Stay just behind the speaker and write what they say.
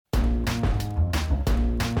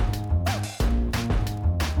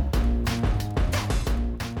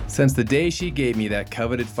Since the day she gave me that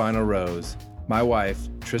coveted final rose, my wife,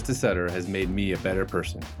 Trista Sutter, has made me a better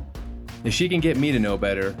person. If she can get me to know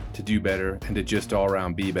better, to do better, and to just all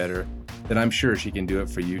around be better, then I'm sure she can do it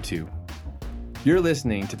for you too. You're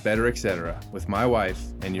listening to Better Etc. with my wife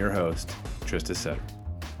and your host, Trista Sutter.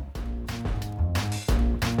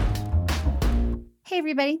 Hey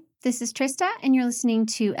everybody, this is Trista and you're listening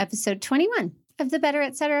to episode 21 of the Better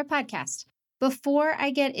Etc. podcast. Before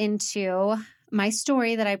I get into my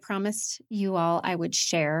story that I promised you all I would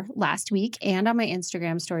share last week and on my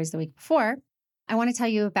Instagram stories the week before, I want to tell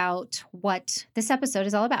you about what this episode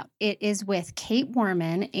is all about. It is with Kate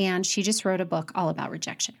Warman, and she just wrote a book all about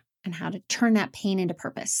rejection and how to turn that pain into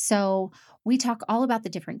purpose. So we talk all about the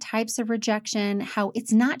different types of rejection, how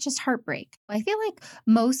it's not just heartbreak. I feel like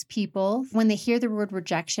most people, when they hear the word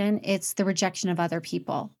rejection, it's the rejection of other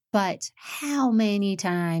people. But how many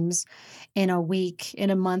times in a week, in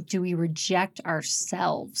a month, do we reject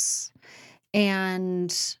ourselves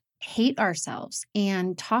and hate ourselves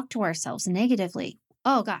and talk to ourselves negatively?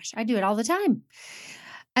 Oh gosh, I do it all the time.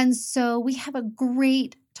 And so we have a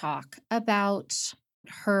great talk about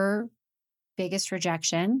her biggest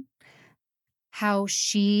rejection, how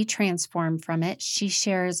she transformed from it. She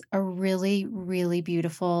shares a really, really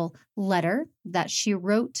beautiful letter that she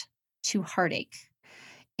wrote to heartache.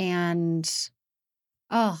 And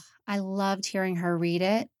I loved hearing her read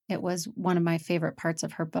it. It was one of my favorite parts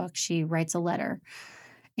of her book. She writes a letter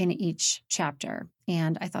in each chapter.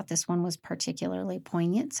 And I thought this one was particularly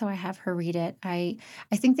poignant, so I have her read it. I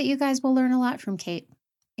think that you guys will learn a lot from Kate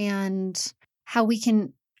and how we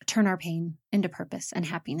can turn our pain into purpose and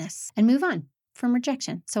happiness and move on from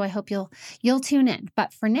rejection. So I hope you'll tune in.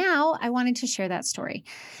 But for now, I wanted to share that story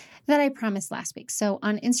that I promised last week. So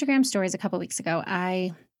on Instagram stories a couple weeks ago,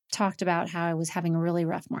 I talked about how I was having a really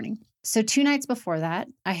rough morning. So 2 nights before that,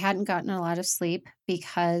 I hadn't gotten a lot of sleep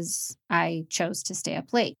because I chose to stay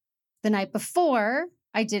up late. The night before,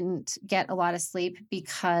 I didn't get a lot of sleep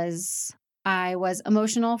because I was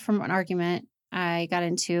emotional from an argument I got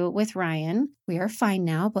into with Ryan. We are fine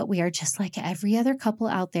now, but we are just like every other couple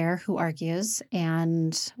out there who argues,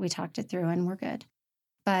 and we talked it through and we're good.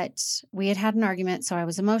 But we had an argument, so I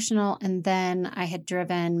was emotional. And then I had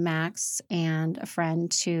driven Max and a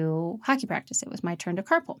friend to hockey practice. It was my turn to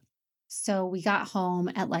carpool. So we got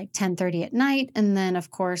home at like 10:30 at night. And then,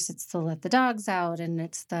 of course, it's the let the dogs out, and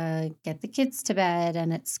it's the get the kids to bed,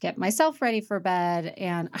 and it's get myself ready for bed.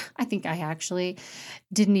 And I think I actually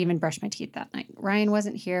didn't even brush my teeth that night. Ryan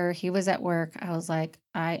wasn't here. He was at work. I was like,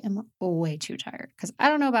 I am way too tired, because I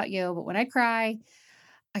don't know about you, but when I cry,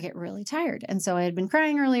 I get really tired. And so I had been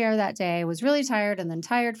crying earlier that day, was really tired, and then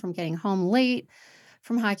tired from getting home late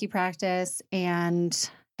from hockey practice. And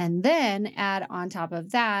then add on top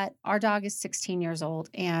of that, our dog is 16 years old,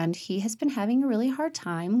 and he has been having a really hard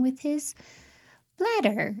time with his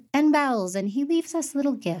bladder and bowels, and he leaves us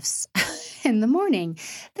little gifts in the morning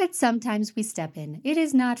that sometimes we step in. It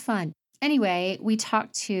is not fun. Anyway, we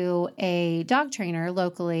talked to a dog trainer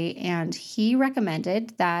locally, and he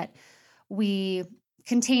recommended that we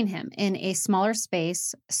contain him in a smaller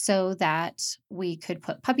space so that we could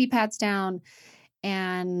put puppy pads down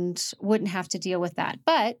and wouldn't have to deal with that.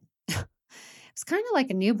 But it's kind of like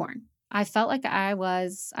a newborn. I felt like I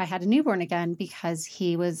had a newborn again, because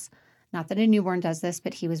he was, not that a newborn does this,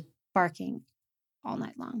 but he was barking all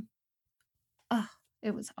night long. Oh,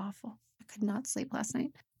 it was awful. I could not sleep last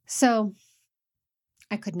night. So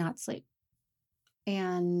I could not sleep.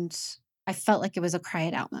 And I felt like it was a cry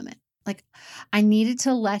it out moment. Like I needed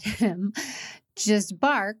to let him just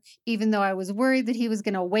bark, even though I was worried that he was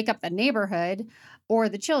going to wake up the neighborhood or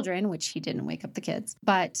the children, which he didn't wake up the kids,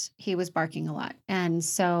 but he was barking a lot. And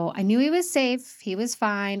so I knew he was safe. He was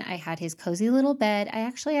fine. I had his cozy little bed. I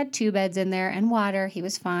actually had 2 beds in there and water. He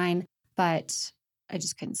was fine, but I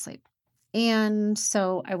just couldn't sleep. And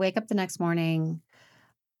so I wake up the next morning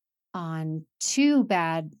on 2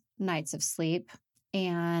 bad nights of sleep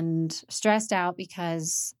and stressed out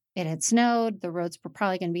because it had snowed. The roads were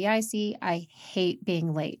probably going to be icy. I hate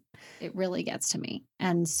being late. It really gets to me.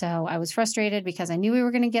 And so I was frustrated because I knew we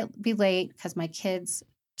were going to be late, because my kids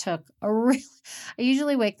took I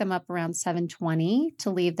usually wake them up around 7:20 to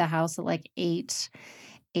leave the house at like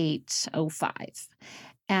 8:05.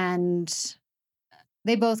 And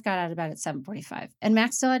they both got out of bed at 7:45. And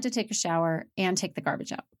Max still had to take a shower and take the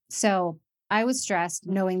garbage out. So I was stressed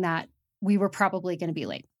knowing that we were probably going to be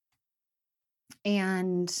late.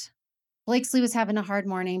 And Blakesley was having a hard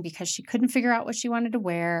morning because she couldn't figure out what she wanted to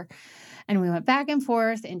wear. And we went back and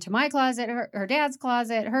forth into my closet, her dad's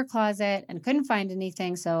closet, her closet, and couldn't find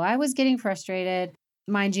anything. So I was getting frustrated.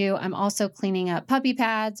 Mind you, I'm also cleaning up puppy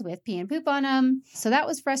pads with pee and poop on them. So that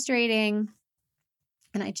was frustrating.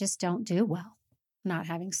 And I just don't do well not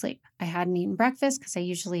having sleep. I hadn't eaten breakfast because I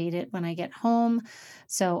usually eat it when I get home.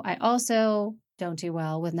 So I also don't do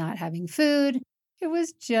well with not having food. It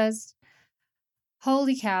was just,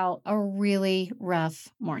 holy cow, a really rough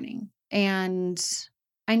morning. And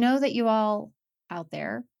I know that you all out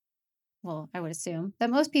there, well, I would assume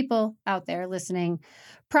that most people out there listening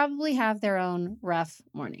probably have their own rough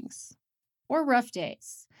mornings or rough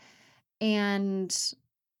days. And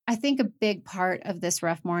I think a big part of this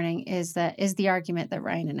rough morning is the argument that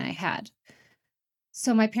Ryan and I had.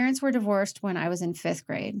 So my parents were divorced when I was in 5th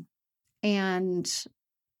grade. And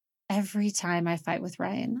every time I fight with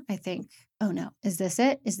Ryan, I think, oh no, is this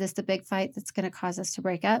it? Is this the big fight that's going to cause us to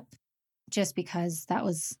break up? Just because that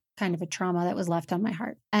was kind of a trauma that was left on my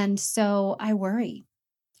heart. And so I worry.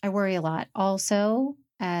 I worry a lot. Also,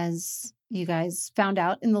 as you guys found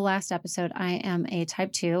out in the last episode, I am a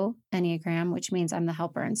type 2 Enneagram, which means I'm the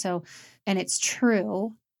helper. And it's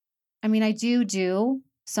true. I mean, I do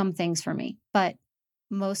some things for me, but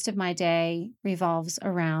most of my day revolves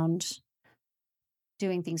around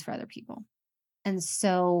doing things for other people. And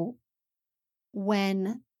so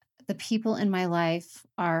when the people in my life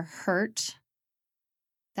are hurt,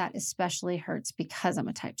 that especially hurts because I'm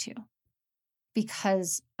a type 2,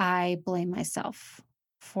 because I blame myself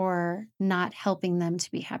for not helping them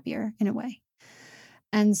to be happier in a way.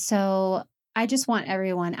 And so I just want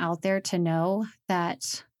everyone out there to know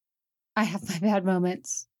that I have my bad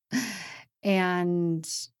moments. And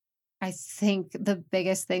I think the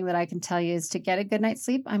biggest thing that I can tell you is to get a good night's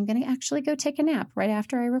sleep. I'm going to actually go take a nap right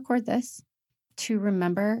after I record this, to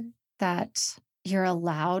remember that you're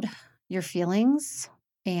allowed your feelings,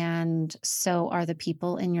 and so are the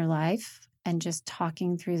people in your life. And just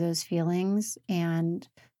talking through those feelings and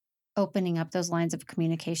opening up those lines of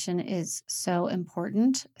communication is so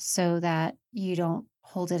important, so that you don't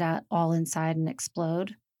hold it all inside and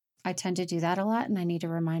explode. I tend to do that a lot, and I need to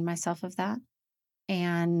remind myself of that.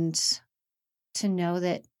 And to know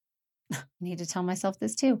that, I need to tell myself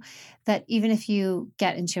this too, that even if you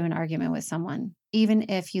get into an argument with someone, even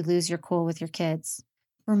if you lose your cool with your kids,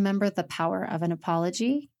 remember the power of an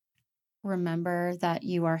apology. Remember that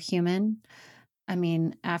you are human. I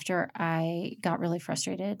mean, after I got really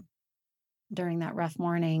frustrated during that rough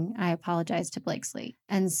morning, I apologized to Blakesley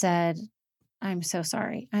and said, I'm so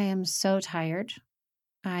sorry. I am so tired.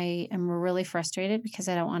 I am really frustrated because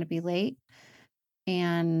I don't want to be late.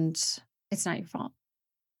 And it's not your fault.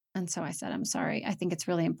 And so I said, I'm sorry. I think it's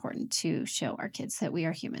really important to show our kids that we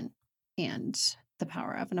are human and the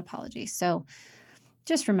power of an apology. So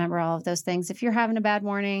just remember all of those things. If you're having a bad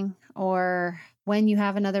morning, or when you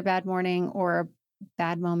have another bad morning or a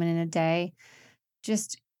bad moment in a day,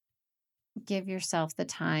 just give yourself the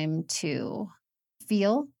time to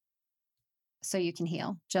feel so you can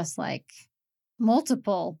heal, just like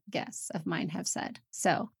multiple guests of mine have said.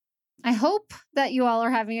 So I hope that you all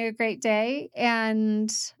are having a great day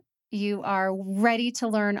and you are ready to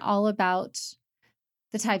learn all about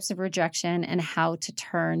the types of rejection and how to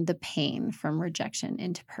turn the pain from rejection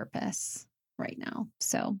into purpose right now.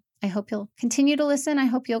 So I hope you'll continue to listen. I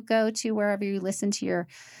hope you'll go to wherever you listen to your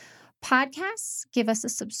podcasts, give us a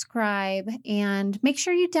subscribe, and make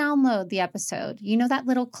sure you download the episode. You know that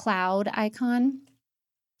little cloud icon,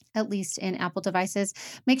 at least in Apple devices?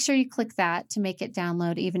 Make sure you click that to make it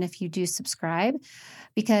download, even if you do subscribe,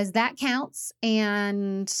 because that counts.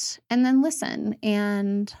 And then listen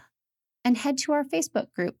and head to our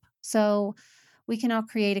Facebook group so we can all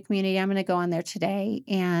create a community. I'm going to go on there today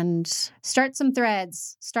and start some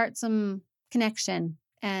threads, start some connection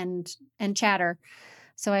and chatter.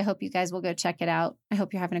 So I hope you guys will go check it out. I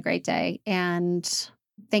hope you're having a great day. And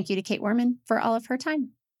thank you to Kate Worman for all of her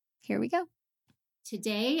time. Here we go.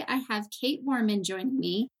 Today, I have Kate Worman joining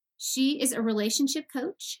me. She is a relationship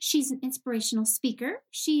coach. She's an inspirational speaker.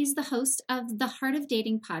 She's the host of the Heart of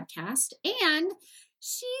Dating podcast, and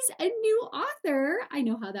she's a new author. I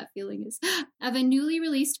know how that feeling is, of a newly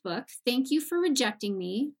released book, Thank You for Rejecting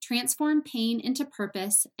Me, Transform Pain into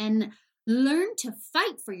Purpose, and Learn to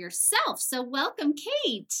Fight for Yourself. So welcome,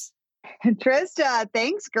 Kate. Trista,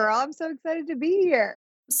 thanks, girl. I'm so excited to be here.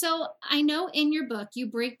 So I know in your book, you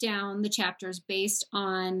break down the chapters based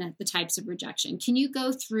on the types of rejection. Can you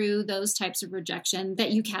go through those types of rejection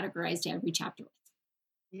that you categorized every chapter with?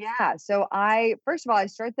 Yeah. So first of all, I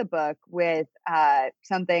start the book with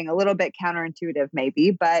something a little bit counterintuitive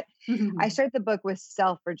maybe, but I start the book with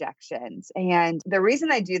self-rejections. And the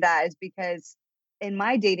reason I do that is because in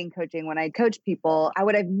my dating coaching, when I coach people,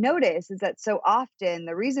 what I've noticed is that so often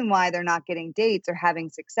the reason why they're not getting dates or having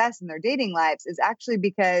success in their dating lives is actually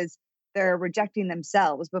because they're rejecting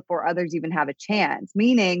themselves before others even have a chance,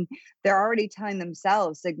 meaning they're already telling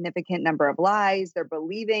themselves significant number of lies. They're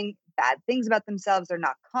believing bad things about themselves. They're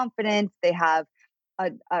not confident. They have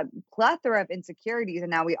a plethora of insecurities, and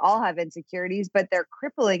now we all have insecurities, but they're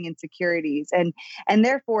crippling insecurities, and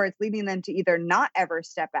therefore it's leading them to either not ever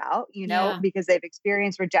step out, Yeah. because they've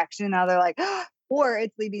experienced rejection, and now they're like, or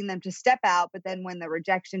it's leading them to step out, but then when the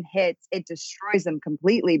rejection hits, it destroys them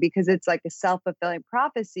completely because it's like a self-fulfilling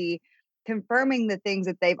prophecy, confirming the things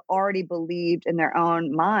that they've already believed in their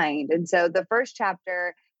own mind. And so the first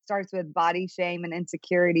chapter starts with body shame and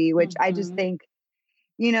insecurity, which I just Mhm. think,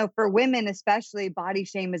 for women, especially, body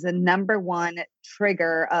shame is a number one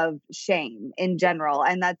trigger of shame in general.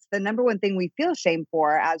 And that's the number one thing we feel shame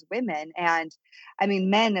for as women. And I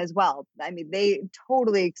mean, men as well. I mean, they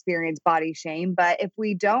totally experience body shame. But if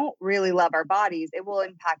we don't really love our bodies, it will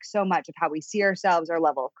impact so much of how we see ourselves, our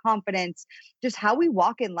level of confidence, just how we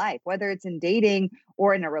walk in life, whether it's in dating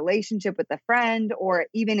or in a relationship with a friend or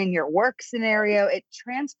even in your work scenario. It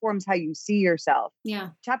transforms how you see yourself. Yeah.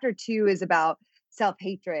 Chapter 2 is about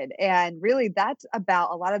self-hatred. And really that's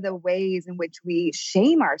about a lot of the ways in which we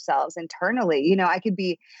shame ourselves internally. I could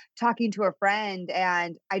be talking to a friend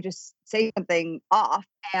and I just say something off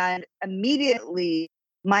and immediately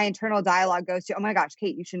my internal dialogue goes to, oh my gosh,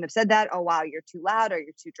 Kate, you shouldn't have said that. Oh, wow, you're too loud or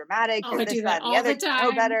you're too dramatic. Oh, You're I this, do that, that and the all other. the You know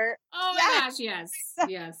time. better. Oh my Yes. gosh, yes.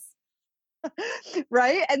 Yes.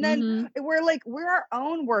 Right. And then Hmm. we're our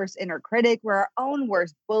own worst inner critic. We're our own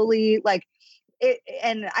worst bully.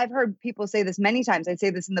 And I've heard people say this many times. I say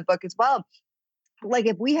this in the book as well. Like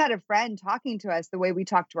if we had a friend talking to us the way we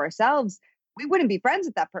talk to ourselves, we wouldn't be friends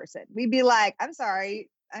with that person. We'd be like, I'm sorry.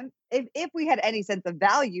 If we had any sense of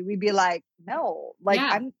value, we'd be like, no, like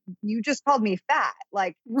Yeah. you just called me fat.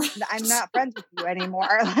 Like I'm not friends with you anymore.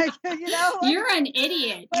 You're an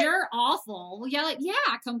idiot. But You're awful. Well, yeah, like,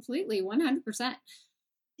 yeah, completely. 100%.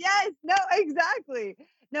 yes, no, exactly.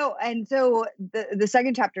 No, and so the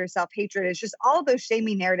second chapter is self-hatred is just all those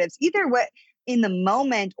shaming narratives, either what in the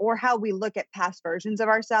moment or how we look at past versions of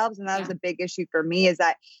ourselves. And that was Yeah. a big issue for me is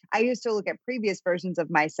that I used to look at previous versions of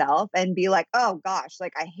myself and be like, oh gosh,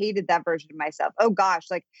 like I hated that version of myself. Oh gosh,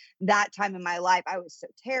 like that time in my life, I was so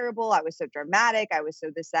terrible. I was so dramatic. I was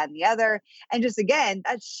so this, that, and the other. And just again,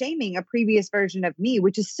 that's shaming a previous version of me,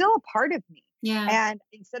 which is still a part of me. Yeah. And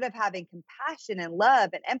instead of having compassion and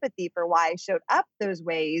love and empathy for why I showed up those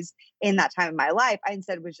ways in that time of my life, I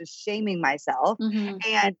instead was just shaming myself. Hmm.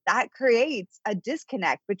 And that creates a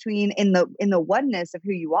disconnect between in the oneness of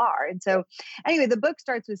who you are. And so anyway, the book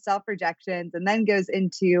starts with self-rejections and then goes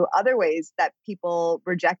into other ways that people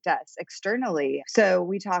reject us externally. So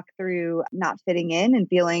we talk through not fitting in and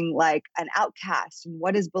feeling like an outcast and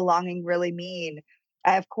what does belonging really mean.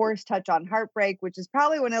 I, of course, touch on heartbreak, which is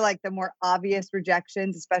probably one of like the more obvious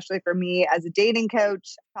rejections, especially for me as a dating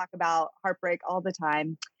coach. I talk about heartbreak all the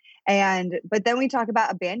time. But then we talk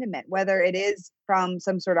about abandonment, whether it is from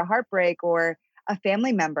some sort of heartbreak or a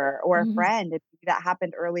family member or a Hmm. friend if that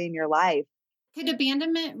happened early in your life. Could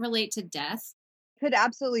abandonment relate to death? Could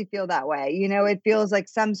absolutely feel that way. It feels like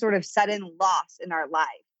some sort of sudden loss in our life.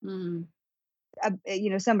 Mm.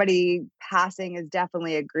 Somebody passing is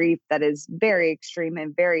definitely a grief that is very extreme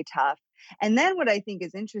and very tough. And then what I think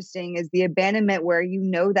is interesting is the abandonment where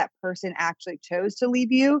that person actually chose to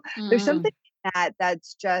leave you. There's Mm. something in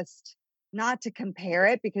that's just not to compare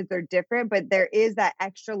it because they're different, but there is that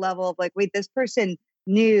extra level of like, wait, this person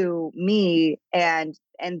knew me and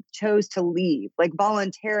chose to leave, like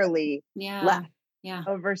voluntarily Yeah. left Yeah.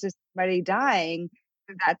 versus somebody dying.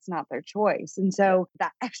 That's not their choice. And so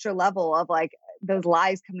that extra level of like those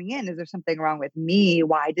lies coming in, is there something wrong with me?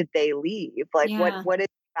 Why did they leave? Like Yeah. what is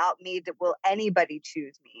it about me that will anybody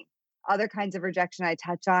choose me? Other kinds of rejection I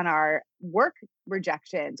touch on are work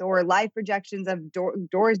rejections or life rejections of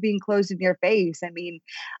doors being closed in your face. I mean,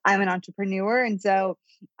 I'm an entrepreneur. And so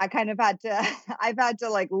I kind of had to, I've had to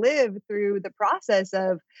like live through the process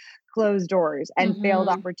of closed doors and failed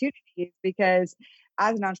Hmm. opportunities because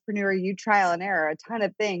as an entrepreneur, you trial and error a ton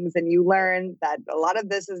of things and you learn that a lot of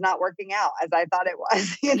this is not working out as I thought it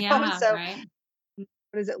was, Yeah. So Right. what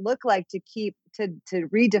does it look like to keep to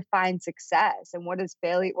redefine success and what is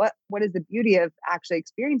failure what is the beauty of actually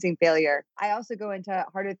experiencing failure? I also go into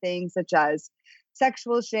harder things such as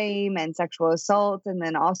sexual shame and sexual assault and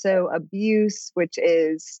then also abuse, which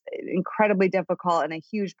is incredibly difficult and a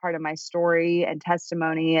huge part of my story and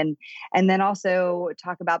testimony, and then also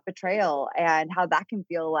talk about betrayal and how that can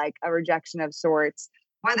feel like a rejection of sorts.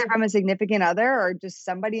 whether from a significant other or just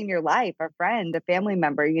somebody in your life, a friend, a family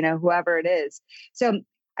member, whoever it is. So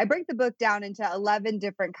I break the book down into 11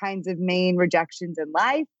 different kinds of main rejections in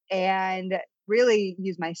life and really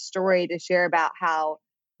use my story to share about how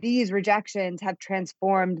these rejections have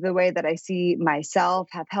transformed the way that I see myself,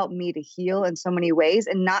 have helped me to heal in so many ways,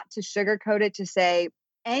 and not to sugarcoat it to say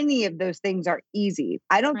any of those things are easy.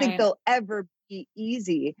 I don't think Right. they'll ever be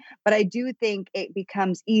easy, but I do think it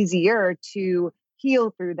becomes easier to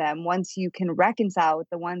heal through them once you can reconcile with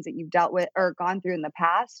the ones that you've dealt with or gone through in the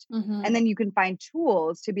past. Mm-hmm. And then you can find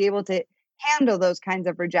tools to be able to handle those kinds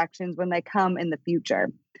of rejections when they come in the future.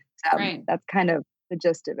 So Right. that's kind of the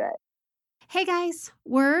gist of it. Hey guys,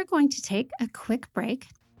 we're going to take a quick break.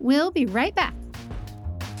 We'll be right back.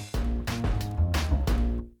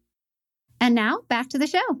 And now back to the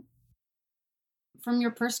show. From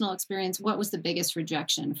your personal experience, what was the biggest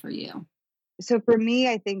rejection for you? So for me,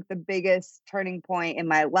 I think the biggest turning point in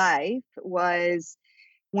my life was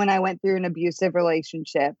when I went through an abusive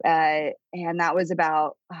relationship. And that was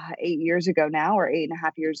about 8 years ago now, or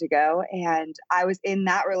 8.5 years ago. And I was in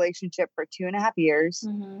that relationship for 2.5 years.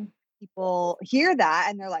 Mm-hmm. People hear that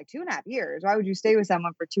and they're like, 2.5 years? Why would you stay with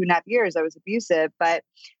someone for 2.5 years that was abusive? But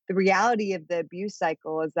the reality of the abuse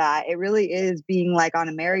cycle is that it really is being like on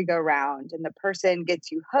a merry-go-round, and the person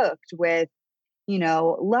gets you hooked with,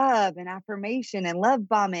 love and affirmation and love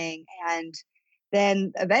bombing. And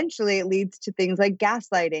then eventually it leads to things like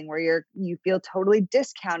gaslighting, where you feel totally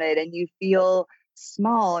discounted and you feel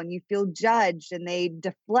small and you feel judged, and they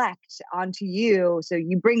deflect onto you. So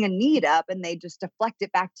you bring a need up and they just deflect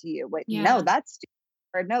it back to you. Wait, Yeah. no, that's stupid,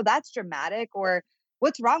 or no, that's dramatic, or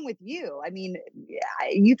what's wrong with you? I mean,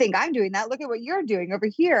 you think I'm doing that. Look at what you're doing over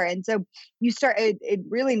here. And so you start, it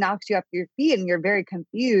really knocks you off your feet and you're very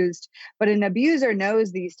confused. But an abuser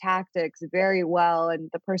knows these tactics very well. And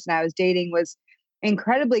the person I was dating was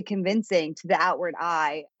incredibly convincing to the outward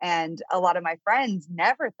eye. And a lot of my friends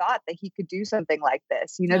never thought that he could do something like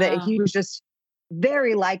this, that he was just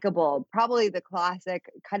very likable, probably the classic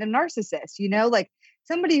kind of narcissist, like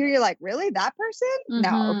somebody who you're like, really, that person?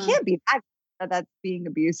 No, it can't be that's being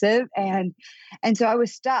abusive. And so I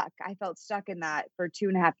was stuck. I felt stuck in that for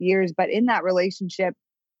 2.5 years. But in that relationship,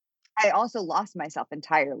 I also lost myself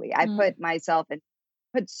entirely. I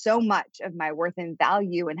put so much of my worth and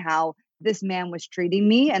value in how this man was treating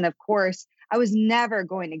me. And of course, I was never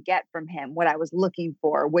going to get from him what I was looking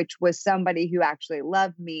for, which was somebody who actually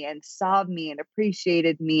loved me and saw me and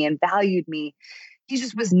appreciated me and valued me. He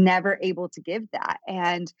just was never able to give that.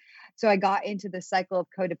 And so I got into the cycle of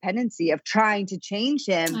codependency of trying to change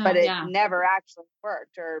him, but it never actually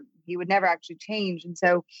worked, or he would never actually change. And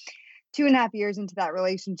so 2.5 years into that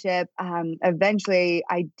relationship, eventually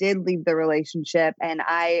I did leave the relationship, and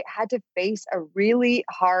I had to face a really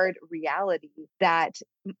hard reality that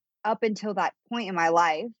up until that point in my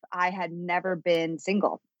life, I had never been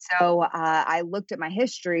single. So I looked at my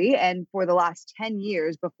history, and for the last 10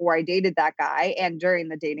 years before I dated that guy and during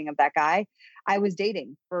the dating of that guy, I was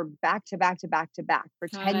dating for back to back to back to back for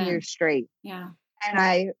 10 years straight. Yeah. And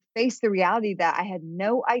I faced the reality that I had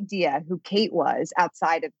no idea who Kate was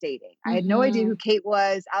outside of dating. I had no idea who Kate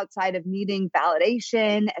was outside of needing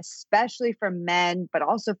validation, especially from men, but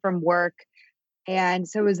also from work. And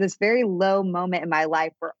so it was this very low moment in my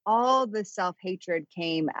life where all the self-hatred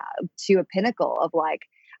came to a pinnacle of like,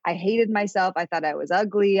 I hated myself. I thought I was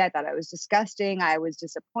ugly. I thought I was disgusting. I was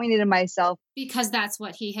disappointed in myself. Because that's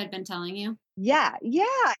what he had been telling you? Yeah.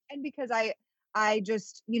 Yeah. And because I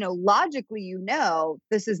just, logically,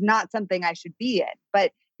 this is not something I should be in,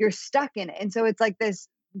 but you're stuck in it. And so it's like this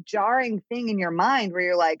jarring thing in your mind where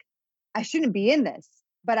you're like, I shouldn't be in this,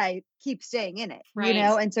 but I keep staying in it,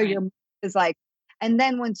 And so your mind is like, and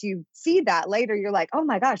then once you see that later, you're like, oh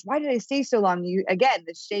my gosh, why did I stay so long? Again,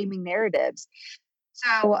 the shaming narratives.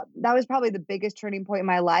 So that was probably the biggest turning point in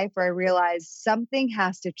my life where I realized something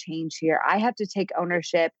has to change here. I have to take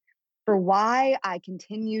ownership for why I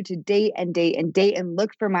continue to date and date and date and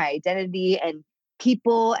look for my identity and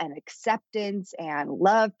people and acceptance and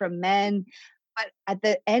love from men. But at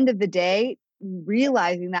the end of the day,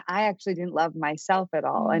 realizing that I actually didn't love myself at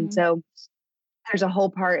all. And so there's a whole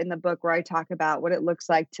part in the book where I talk about what it looks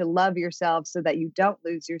like to love yourself so that you don't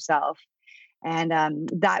lose yourself. And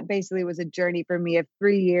that basically was a journey for me of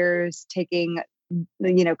 3 years, taking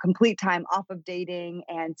complete time off of dating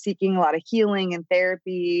and seeking a lot of healing and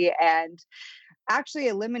therapy, and actually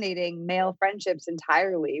eliminating male friendships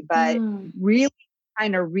entirely, but really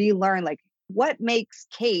trying to relearn like what makes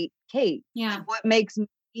Kate, Yeah. what makes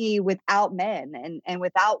me without men and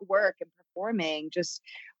without work and performing, just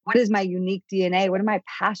what is my unique DNA? What am I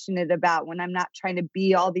passionate about when I'm not trying to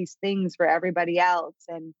be all these things for everybody else?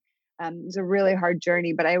 And it was a really hard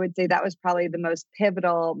journey, but I would say that was probably the most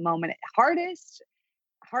pivotal moment, hardest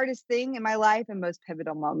thing in my life and most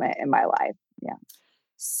pivotal moment in my life. Yeah.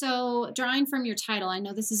 So, drawing from your title, I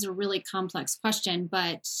know this is a really complex question,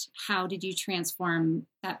 but how did you transform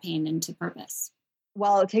that pain into purpose?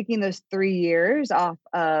 Well, taking those 3 years off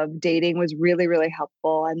of dating was really, really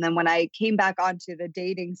helpful. And then when I came back onto the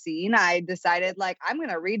dating scene, I decided like, I'm going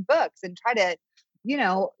to read books and try to,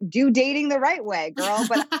 do dating the right way, girl.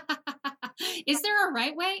 But is there a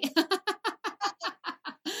right way?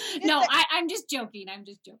 No, I'm just joking. I'm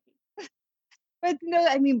just joking. But no,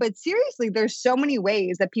 I mean, but seriously, there's so many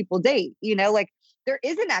ways that people date, like there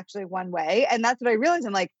isn't actually one way. And that's what I realized.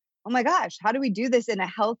 I'm like, oh my gosh, how do we do this in a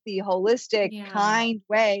healthy, holistic, kind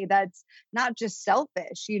way that's not just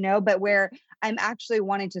selfish, but where I'm actually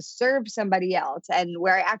wanting to serve somebody else and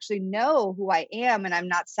where I actually know who I am and I'm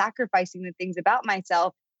not sacrificing the things about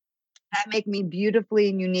myself that make me beautifully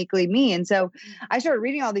and uniquely me. And so I started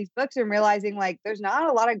reading all these books and realizing like there's not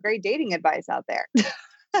a lot of great dating advice out there.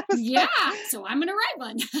 Yeah. So I'm going to write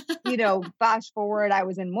one. Fast forward, I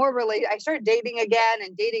was in I started dating again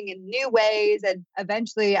and dating in new ways. And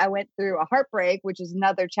eventually I went through a heartbreak, which is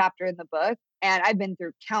another chapter in the book. And I've been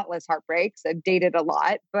through countless heartbreaks. I've dated a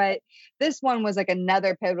lot, but this one was like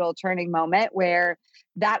another pivotal turning moment where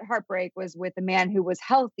that heartbreak was with a man who was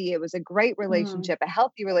healthy. It was a great relationship, a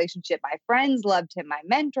healthy relationship. My friends loved him. My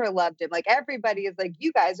mentor loved him. Like everybody is like,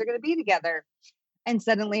 you guys are going to be together. And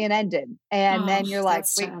suddenly it ended. And then you're like,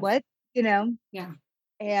 wait, tough. what? Yeah.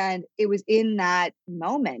 And it was in that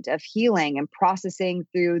moment of healing and processing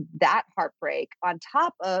through that heartbreak on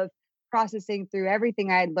top of processing through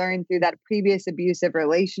everything I had learned through that previous abusive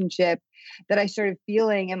relationship that I started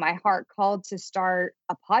feeling in my heart called to start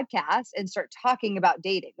a podcast and start talking about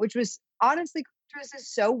dating, which was honestly, this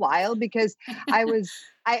is so wild because I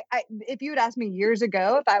if you had asked me years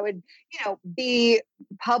ago if I would, be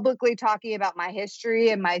publicly talking about my history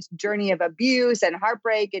and my journey of abuse and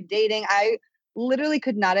heartbreak and dating, I literally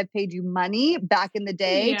could not have paid you money back in the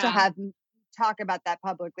day to have me talk about that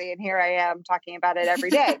publicly. And here I am talking about it every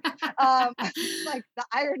day. Like the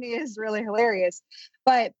irony is really hilarious,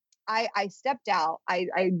 but I stepped out. I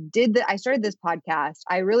started this podcast.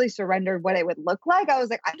 I really surrendered what it would look like. I was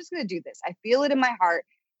like, I'm just going to do this. I feel it in my heart.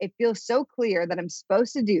 It feels so clear that I'm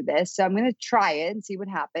supposed to do this. So I'm going to try it and see what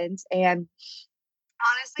happens. And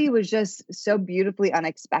honestly, it was just so beautifully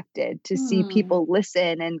unexpected to see people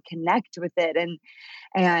listen and connect with it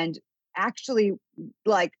and actually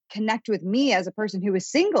like connect with me as a person who is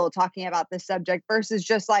single talking about this subject versus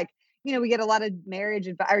just like, we get a lot of marriage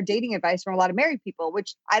or dating advice from a lot of married people,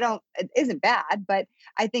 which it isn't bad, but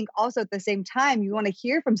I think also at the same time, you want to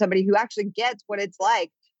hear from somebody who actually gets what it's like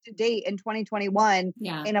to date in 2021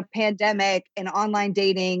 in a pandemic, in online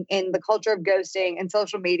dating, in the culture of ghosting and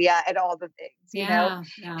social media and all the things, you know?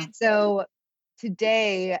 And so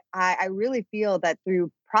today I really feel that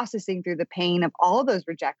through processing through the pain of all of those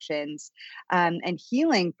rejections and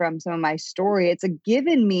healing from some of my story, it's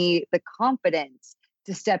given me the confidence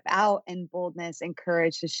to step out in boldness and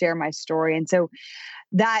courage to share my story. And so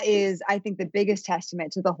that is, I think, the biggest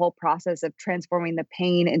testament to the whole process of transforming the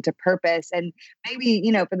pain into purpose. And maybe,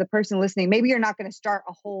 for the person listening, maybe you're not going to start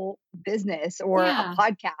a whole business or a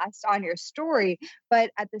podcast on your story, but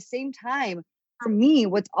at the same time, for me,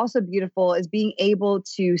 what's also beautiful is being able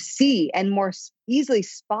to see and more easily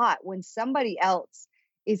spot when somebody else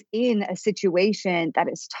is in a situation that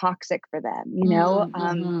is toxic for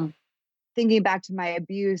them, thinking back to my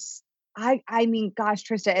abuse, I mean, gosh,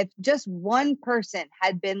 Trista, if just one person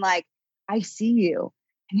had been like, I see you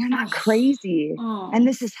and you're not crazy and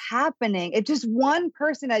this is happening. If just one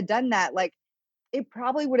person had done that, like it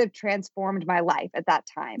probably would have transformed my life at that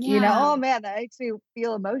time. Oh man, that makes me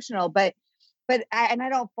feel emotional, but I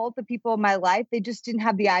don't fault the people in my life. They just didn't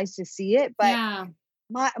have the eyes to see it. But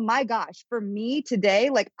my gosh, for me today,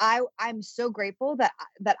 like I'm so grateful that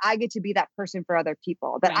I get to be that person for other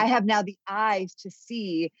people, that I have now the eyes to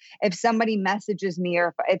see if somebody messages me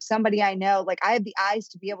or if somebody I know, like I have the eyes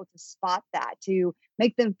to be able to spot that, to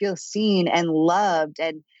make them feel seen and loved.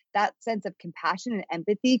 And that sense of compassion and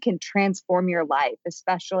empathy can transform your life,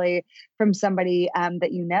 especially from somebody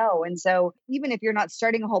that you know. And so even if you're not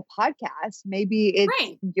starting a whole podcast, maybe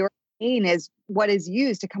it's your pain is what is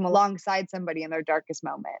used to come alongside somebody in their darkest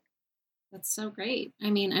moment. That's so great. I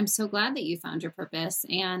mean, I'm so glad that you found your purpose.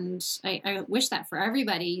 And I wish that for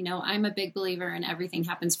everybody. I'm a big believer in everything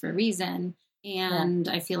happens for a reason. And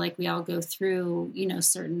I feel like we all go through,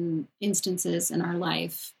 certain instances in our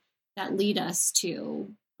life that lead us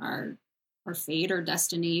to our fate or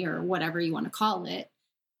destiny or whatever you want to call it.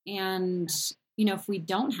 And, if we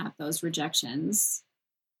don't have those rejections,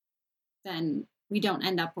 then we don't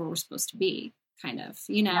end up where we're supposed to be, kind of,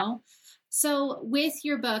 Yeah. So with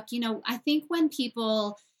your book, I think when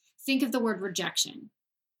people think of the word rejection,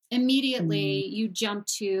 immediately you jump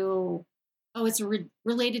to, oh, it's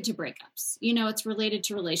related to breakups. It's related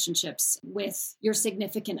to relationships with your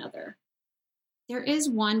significant other. There is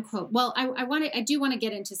one quote. Well, I do want to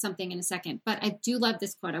get into something in a second, but I do love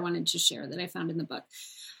this quote I wanted to share that I found in the book.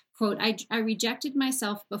 Quote, I rejected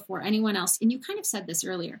myself before anyone else. And you kind of said this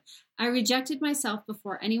earlier. I rejected myself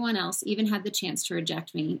before anyone else even had the chance to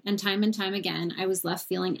reject me. And time again, I was left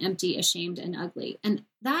feeling empty, ashamed, and ugly. And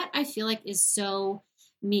that I feel like is so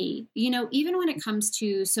me. Even when it comes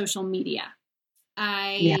to social media,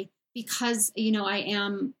 because, I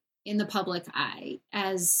am in the public eye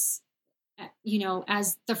as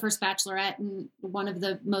the first bachelorette and one of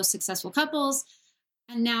the most successful couples.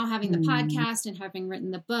 And now having the podcast and having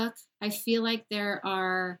written the book, I feel like there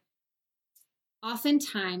are often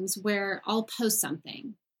times where I'll post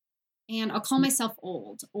something and I'll call myself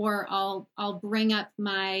old, or I'll bring up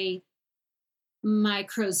my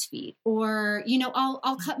crow's feet, or,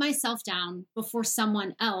 I'll cut myself down before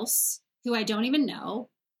someone else who I don't even know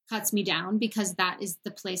cuts me down, because that is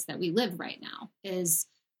the place that we live right now, is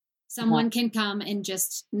someone can come and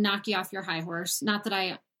just knock you off your high horse. Not that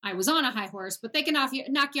I was on a high horse, but they can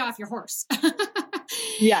knock you off your horse.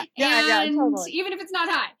 Yeah, totally. Even if it's not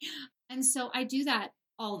high. And so I do that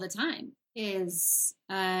all the time, is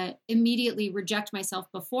immediately reject myself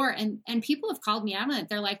before. And people have called me out on it.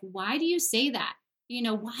 They're like, why do you say that?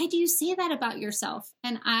 Why do you say that about yourself?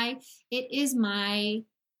 And it is my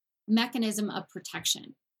mechanism of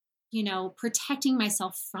protection, protecting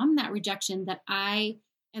myself from that rejection that I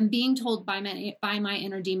am being told by my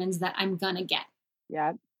inner demons that I'm going to get.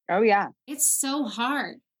 Yeah. Oh, yeah. It's so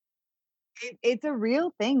hard. It's a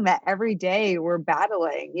real thing that every day we're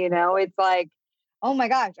battling, it's like, oh my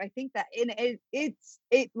gosh, I think that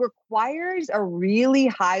it requires a really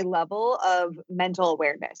high level of mental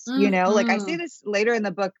awareness, like I say this later in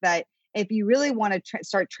the book, that if you really want to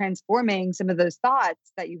start transforming some of those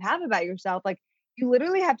thoughts that you have about yourself, like you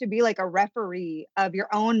literally have to be like a referee of your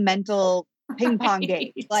own mental ping pong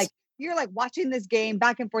game. Like you're like watching this game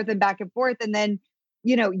back and forth. And then,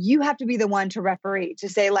 you have to be the one to referee, to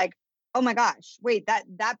say like, oh my gosh, wait,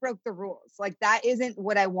 that broke the rules. Like that isn't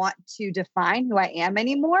what I want to define who I am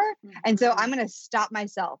anymore. And so I'm going to stop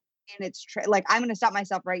myself. And it's like, I'm going to stop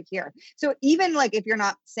myself right here. So even like, if you're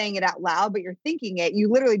not saying it out loud, but you're thinking it, you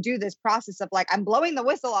literally do this process of like, I'm blowing the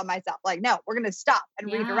whistle on myself. Like, no, we're going to stop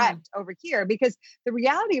and redirect over here, because the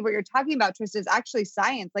reality of what you're talking about, Trista, is actually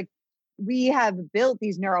science. Like we have built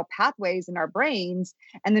these neural pathways in our brains,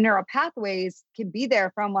 and the neural pathways can be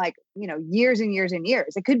there from like, years and years and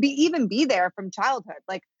years. It could even be there from childhood.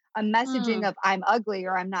 Like a messaging of I'm ugly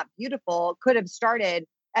or I'm not beautiful could have started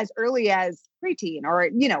as early as preteen, or,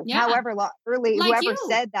 however early, like whoever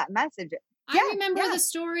said that message. I remember the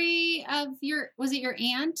story of was it your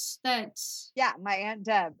aunt that? Yeah, my Aunt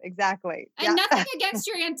Deb. Exactly. And nothing against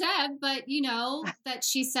your Aunt Deb, but that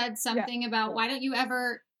she said something about, why don't you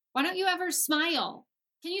ever smile?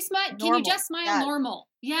 Can you smile? Normal. Can you just smile normal?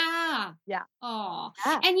 Yeah. Yeah. Oh,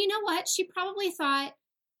 and you know what? She probably thought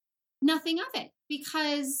nothing of it,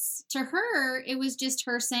 because to her, it was just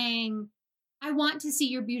her saying, I want to see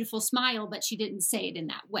your beautiful smile, but she didn't say it in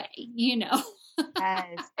that way,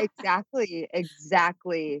 Yes, exactly.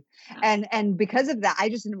 Yeah. And because of that, I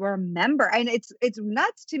just remember, and it's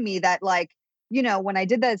nuts to me that like, when I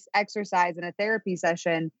did this exercise in a therapy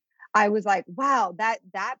session, I was like, wow, that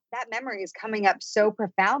memory is coming up so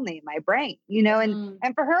profoundly in my brain,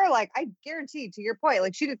 and for her, like, I guarantee, to your point,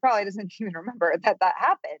 like she probably doesn't even remember that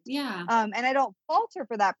happened. Yeah. And I don't fault her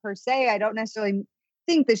for that per se. I don't necessarily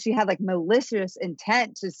think that she had like malicious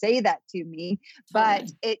intent to say that to me, but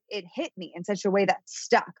it hit me in such a way that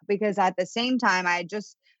stuck, because at the same time, I had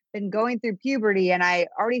just been going through puberty and I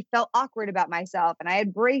already felt awkward about myself, and I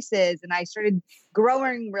had braces and I started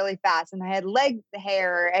growing really fast and I had leg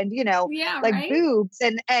hair and, boobs,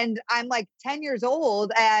 and I'm like 10 years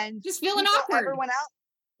old and just feeling awkward. Everyone else.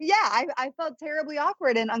 Yeah. I felt terribly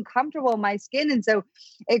awkward and uncomfortable in my skin. And so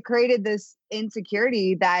it created this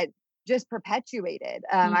insecurity that just perpetuated.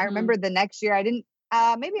 I remember the next year I didn't,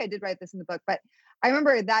 maybe I did write this in the book, but I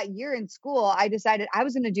remember that year in school, I decided I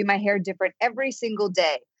was going to do my hair different every single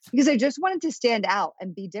day, because I just wanted to stand out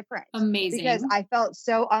and be different. Amazing. Because I felt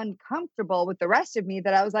so uncomfortable with the rest of me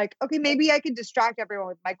that I was like, okay, maybe I could distract everyone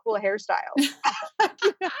with my cool hairstyle. I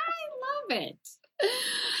love it.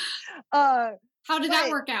 How did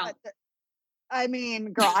that work out? I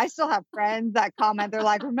mean, girl, I still have friends that comment. They're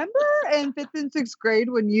like, remember in 5th and 6th grade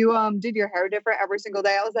when you did your hair different every single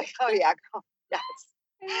day? I was like, oh yeah, girl.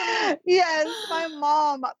 Yes. Yes. My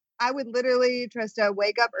mom, I would literally, Trista,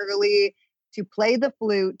 wake up early to play the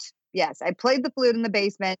flute. Yes, I played the flute in the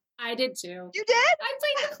basement. I did too. You did? I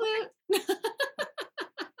played the flute.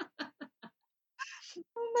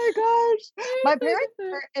 Oh my gosh. My parents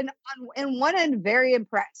were in one end very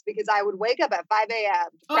impressed because I would wake up at 5 a.m.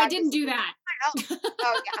 Oh, I didn't do that.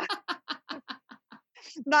 Oh yeah.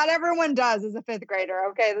 Not everyone does as a 5th grader.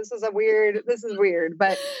 Okay. This is weird.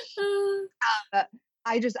 But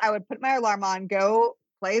I would put my alarm on, go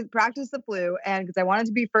practice the flute, and because I wanted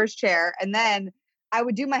to be first chair, and then I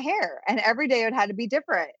would do my hair, and every day it had to be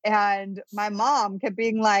different. And my mom kept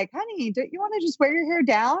being like, honey, don't you want to just wear your hair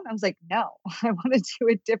down? I was like, no, I want to do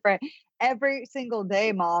it different every single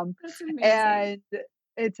day, Mom. That's amazing. And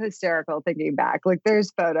it's hysterical thinking back. Like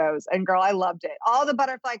there's photos, and girl, I loved it. All the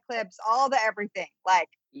butterfly clips, all the everything. Like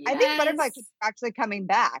I think butterfly clips are actually coming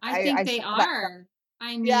back. I think they are.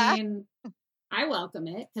 I mean, yeah. I welcome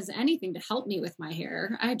it because anything to help me with my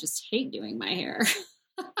hair. I just hate doing my hair.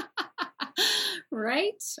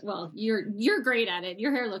 Right? Well, you're great at it.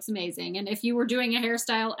 Your hair looks amazing. And if you were doing a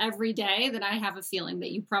hairstyle every day, then I have a feeling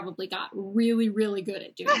that you probably got really, really good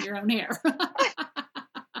at doing your own hair.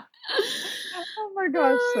 Oh my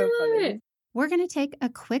gosh, so funny. We're going to take a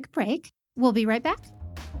quick break. We'll be right back.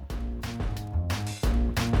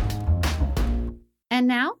 And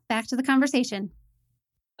now back to the conversation.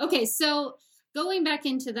 Okay, so going back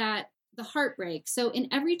into that, the heartbreak. So in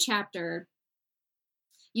every chapter,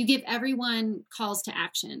 you give everyone calls to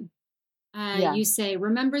action. You say,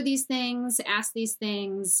 remember these things, ask these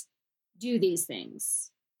things, do these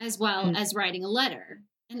things, as well as writing a letter.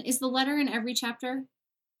 And is the letter in every chapter?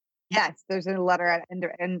 Yes, there's a letter at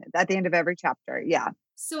the end of every chapter. Yeah.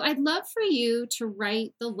 So I'd love for you to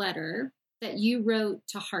write the letter that you wrote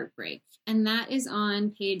to heartbreak. And that is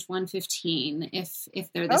on page 115,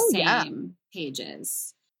 if they're the same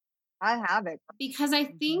pages. I have it. Because I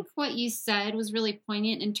think what you said was really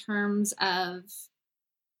poignant in terms of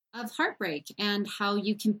heartbreak and how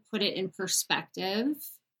you can put it in perspective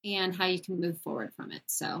and how you can move forward from it.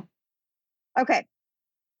 So, okay.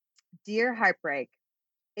 Dear Heartbreak,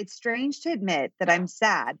 it's strange to admit that I'm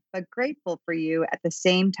sad, but grateful for you at the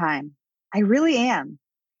same time. I really am.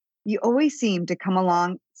 You always seem to come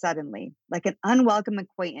along suddenly, like an unwelcome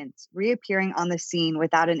acquaintance reappearing on the scene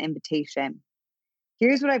without an invitation.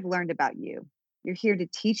 Here's what I've learned about you. You're here to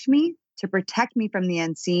teach me, to protect me from the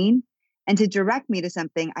unseen, and to direct me to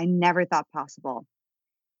something I never thought possible.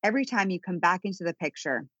 Every time you come back into the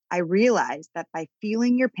picture, I realize that by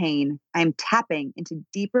feeling your pain, I'm tapping into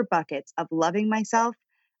deeper buckets of loving myself,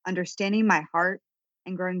 understanding my heart,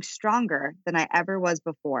 and growing stronger than I ever was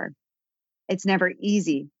before. It's never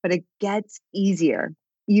easy, but it gets easier.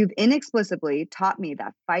 You've inexplicably taught me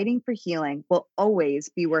that fighting for healing will always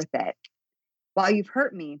be worth it. While you've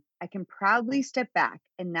hurt me, I can proudly step back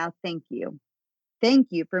and now thank you. Thank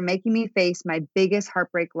you for making me face my biggest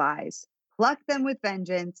heartbreak lies, pluck them with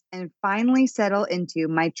vengeance, and finally settle into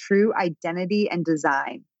my true identity and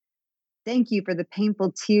design. Thank you for the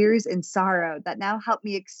painful tears and sorrow that now help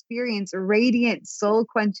me experience radiant,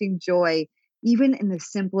 soul-quenching joy, even in the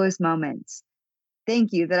simplest moments.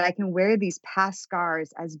 Thank you that I can wear these past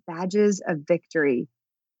scars as badges of victory.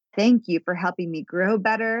 Thank you for helping me grow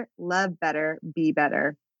better, love better, be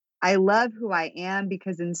better. I love who I am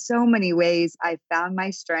because in so many ways I found my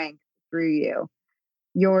strength through you.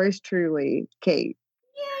 Yours truly, Kate.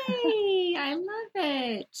 Yay! I love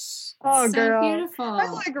it. Oh, so girl. Beautiful.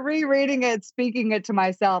 I'm like rereading it, speaking it to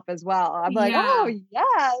myself as well. I'm like, oh,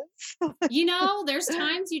 yes. You know, there's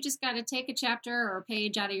times you just got to take a chapter or a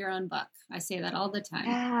page out of your own book. I say that all the time.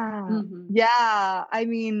 Yeah. Mm-hmm. Yeah. I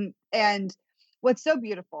mean, and what's so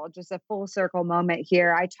beautiful, just a full circle moment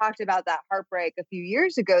here. I talked about that heartbreak a few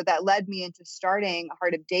years ago that led me into starting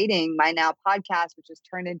Heart of Dating, my now podcast, which has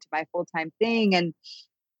turned into my full-time thing. And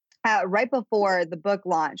right before the book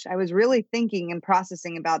launched, I was really thinking and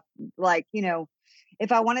processing about, like, you know,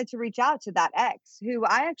 if I wanted to reach out to that ex who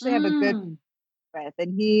I actually have a good with,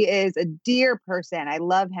 and he is a dear person. I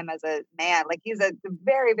love him as a man. Like, he's a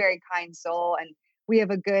very, very kind soul, and we have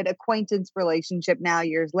a good acquaintance relationship now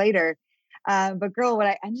years later. But girl, what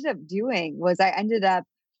I ended up doing was I ended up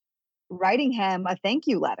writing him a thank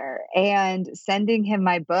you letter and sending him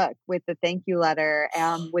my book with the thank you letter,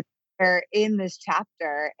 with her in this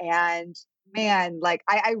chapter. And man, like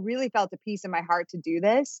I really felt a peace in my heart to do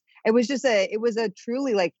this. It was a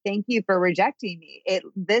truly like, thank you for rejecting me.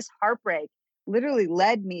 This heartbreak literally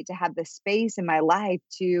led me to have the space in my life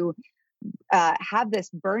to have this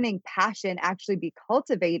burning passion actually be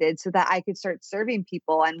cultivated so that I could start serving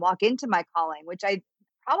people and walk into my calling, which I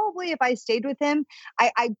probably, if I stayed with him,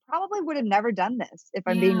 I probably would have never done this, if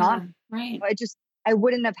I'm being Yeah, honest. right. I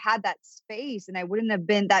wouldn't have had that space, and I wouldn't have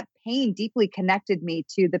been, that pain deeply connected me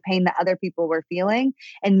to the pain that other people were feeling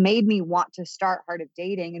and made me want to start Heart of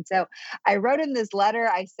Dating. And so I wrote him this letter,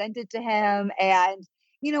 I sent it to him, and,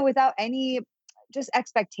 without any just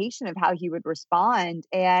expectation of how he would respond.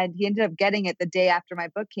 And he ended up getting it the day after my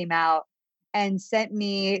book came out and sent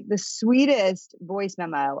me the sweetest voice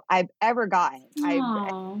memo I've ever gotten. I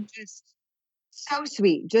Oh, just so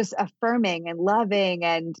sweet, just affirming and loving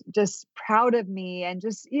and just proud of me, and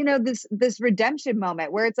just, this redemption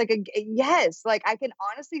moment where it's like yes, like I can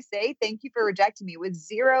honestly say thank you for rejecting me, with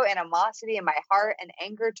zero animosity in my heart and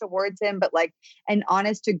anger towards him, but like an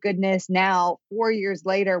honest to goodness now 4 years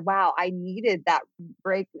later, wow, I needed that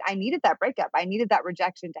breakup, I needed that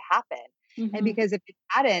rejection to happen. And mhm. because if it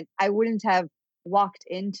hadn't, I wouldn't have walked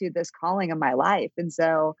into this calling of my life. And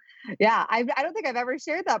so yeah, I don't think I've ever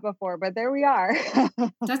shared that before, but there we are.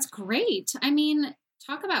 That's great. I mean,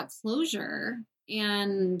 talk about closure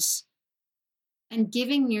and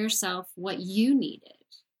giving yourself what you needed.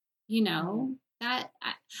 You Mhm. know,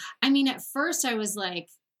 I mean, at first I was like,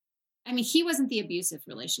 I mean, he wasn't the abusive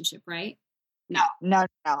relationship, right? No. No,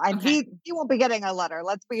 no, and Okay. he won't be getting a letter.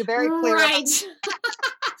 Let's be very clear about. Right.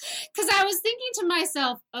 Because I was thinking to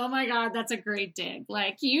myself, oh my God, that's a great dig.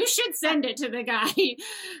 Like, you should send it to the guy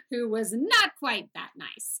who was not quite that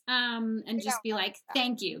nice. And Yeah, just be like,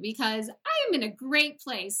 thank you, because I am in a great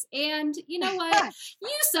place. And you know what?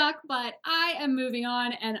 You suck, but I am moving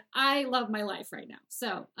on and I love my life right now.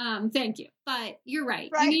 So thank you. But you're right.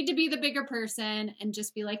 You right. need to be the bigger person and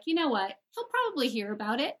just be like, you know what? He'll probably hear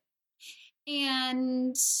about it.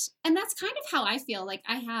 And that's kind of how I feel. Like,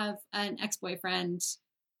 I have an ex-boyfriend,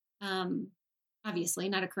 um obviously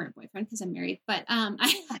not a current boyfriend because I'm married, but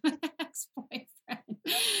I have an ex-boyfriend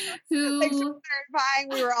Thanks for who clarifying.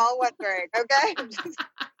 We were all wondering. Okay.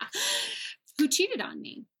 who cheated on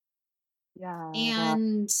me, Yeah, well,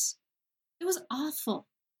 and it was awful.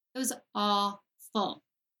 It was awful.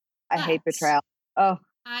 I hate But betrayal. Oh,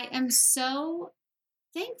 I am so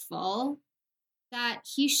thankful that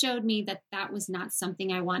he showed me that that was not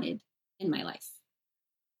something I wanted in my life.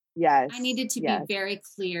 I yes, needed to be yes. very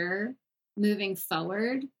clear moving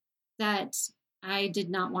forward that I did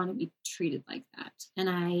not want to be treated like that, and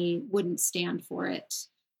I wouldn't stand for it.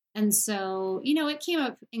 And so, it came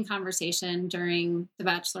up in conversation during The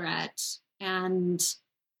Bachelorette. And,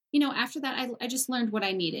 after that, I just learned what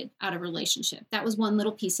I needed out of a relationship. That was one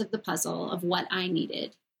little piece of the puzzle of what I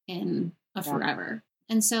needed in a Yeah, forever.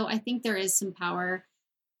 And so I think there is some power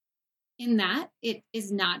in that. It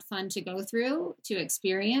is not fun to go through, to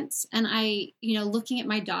experience. And looking at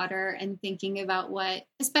my daughter and thinking about what,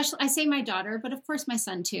 especially, I say my daughter, but of course my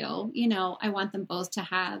son too, I want them both to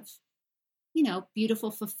have,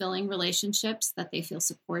 beautiful, fulfilling relationships that they feel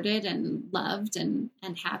supported and loved and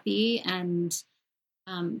happy. And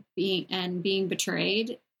being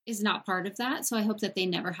betrayed is not part of that. So I hope that they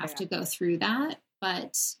never have yeah. to go through that.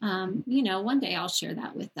 But, one day I'll share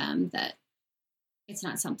that with them, that it's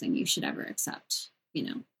not something you should ever accept.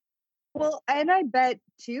 Well, and I bet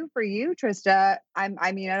too for you, Trista.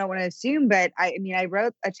 I mean, I don't want to assume, but I mean, I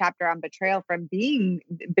wrote a chapter on betrayal from being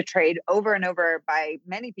betrayed over and over by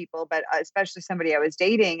many people, but especially somebody I was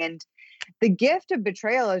dating. And the gift of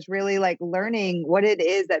betrayal is really like learning what it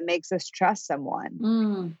is that makes us trust someone.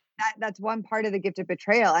 Mm, That's one part of the gift of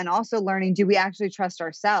betrayal, and also learning, do we actually trust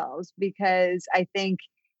ourselves? Because I think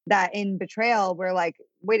that in betrayal we're like,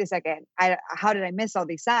 wait a second, how did I miss all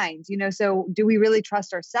these signs, so do we really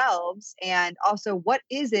trust ourselves? And also, what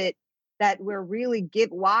is it that we're really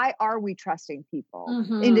why are we trusting people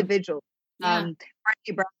hmm. individually? Yeah.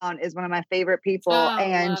 Brené Brown is one of my favorite people, Oh,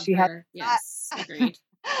 and love she has her. Yes. Agreed.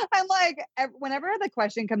 I'm like, whenever the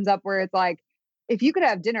question comes up where it's like, if you could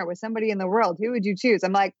have dinner with somebody in the world, who would you choose?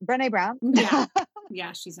 I'm like, Brené Brown. Yeah.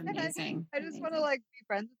 Yeah. She's I amazing. I just want to Amazing. like be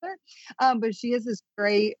friends with her. But she has this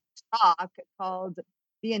great talk called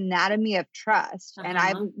The Anatomy of Trust. And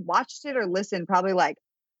I've Uh-huh. watched it or listened probably like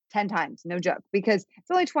 10 times, no joke, because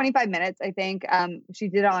it's only 25 minutes, I think. She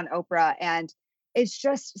did it on Oprah, and it's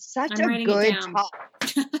just such I'm a writing it good down. talk.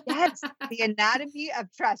 Yes, The Anatomy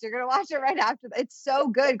of Trust. You're gonna watch it right after that. It's so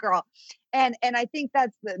good, girl. And I think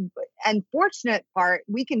that's the unfortunate part.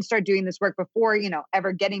 We can start doing this work before,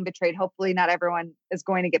 ever getting betrayed. Hopefully not everyone is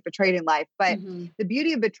going to get betrayed in life. But Hmm. the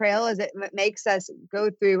beauty of betrayal is it makes us go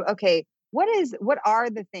through, okay, what are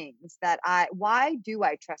the things that why do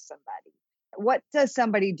I trust somebody? what does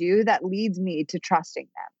somebody do that leads me to trusting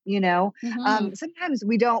them? Sometimes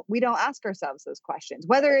we don't ask ourselves those questions,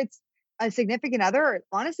 whether it's a significant other or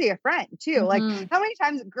honestly a friend too. Like how many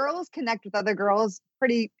times girls connect with other girls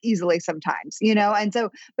pretty easily sometimes, and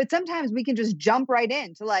so, but sometimes we can just jump right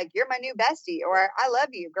into like, you're my new bestie, or I love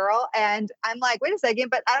you, girl. And I'm like, wait a second,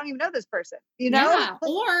 but I don't even know this person, Yeah.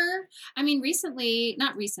 Or, I mean,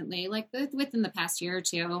 not recently, like within the past year or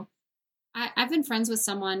two, I've been friends with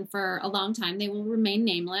someone for a long time. They will remain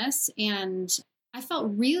nameless. And I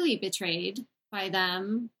felt really betrayed by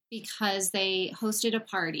them because they hosted a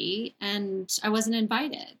party and I wasn't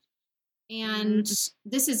invited. And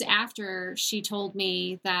this is after she told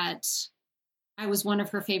me that I was one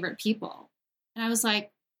of her favorite people. And I was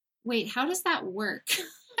like, wait, how does that work?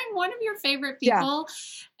 I'm one of your favorite people.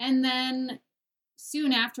 Yeah. And then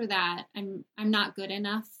soon after that, I'm not good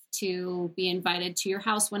enough to be invited to your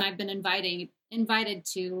house, when I've been invited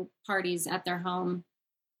to parties at their home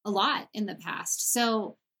a lot in the past.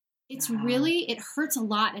 So it's really, it hurts a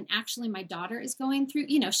lot. And actually my daughter is going through,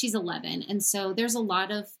 she's 11. And so there's a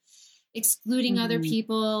lot of excluding other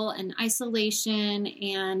people and isolation.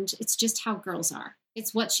 And it's just how girls are.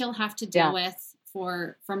 It's what she'll have to deal with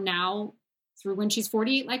from now through when she's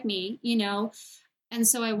 48, like me, And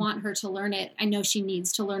so I want her to learn it. I know she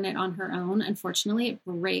needs to learn it on her own. Unfortunately, it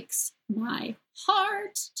breaks my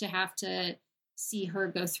heart to have to see her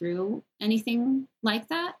go through anything like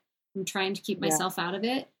that. I'm trying to keep myself out of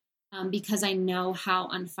it because I know how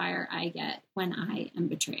on fire I get when I am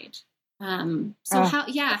betrayed. How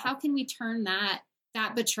can we turn that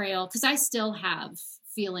betrayal? Because I still have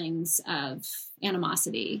feelings of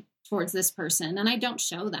animosity towards this person, and I don't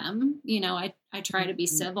show them. I try to be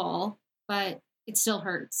civil, but it still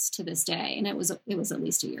hurts to this day. And it was at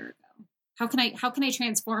least a year ago. How can I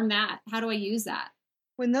transform that? How do I use that?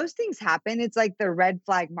 When those things happen, it's like the red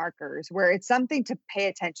flag markers where it's something to pay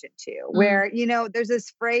attention to, where, there's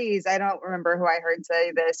this phrase, I don't remember who I heard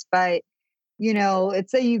say this, but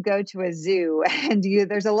let's say you go to a zoo and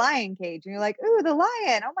there's a lion cage and you're like, ooh, the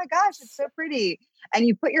lion. Oh my gosh, it's so pretty. And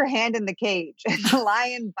you put your hand in the cage and the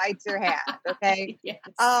lion bites your hand. Okay. Yes.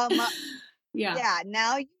 Yeah.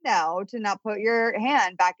 Now you know to not put your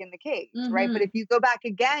hand back in the cage, right? But if you go back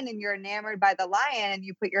again and you're enamored by the lion and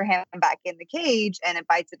you put your hand back in the cage and it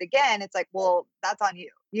bites it again, it's like, well, that's on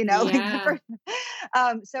you, Yeah.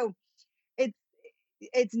 So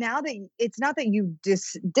it's not that you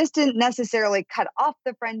didn't necessarily cut off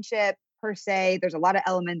the friendship per se. There's a lot of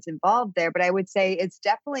elements involved there, but I would say it's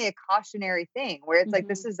definitely a cautionary thing where it's like,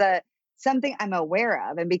 this is something I'm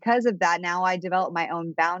aware of. And because of that, now I develop my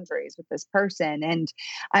own boundaries with this person. And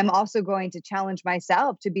I'm also going to challenge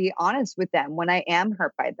myself to be honest with them when I am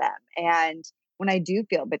hurt by them. And when I do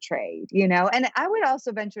feel betrayed, and I would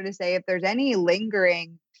also venture to say if there's any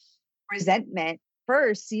lingering resentment,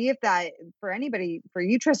 first, see if that for anybody, for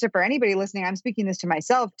you, Trista, for anybody listening, I'm speaking this to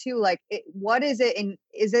myself too. Like, what is it? And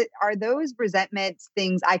are those resentments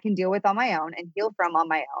things I can deal with on my own and heal from on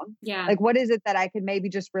my own? Yeah. Like, what is it that I could maybe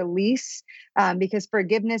just release? Because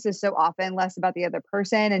forgiveness is so often less about the other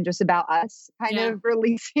person and just about us kind of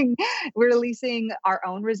releasing our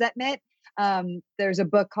own resentment. There's a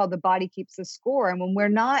book called The Body Keeps the Score. And when we're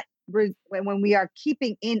not, when we are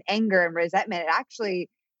keeping in anger and resentment, it actually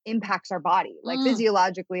impacts our body. Like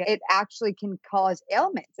physiologically, it actually can cause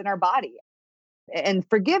ailments in our body. And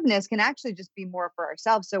forgiveness can actually just be more for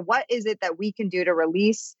ourselves. So what is it that we can do to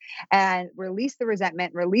release the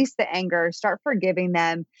resentment, release the anger, start forgiving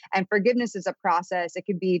them? And forgiveness is a process. It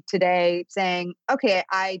could be today saying, okay,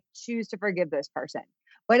 I choose to forgive this person.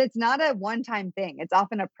 But it's not a one-time thing. It's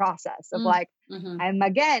often a process of I'm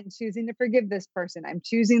again choosing to forgive this person. I'm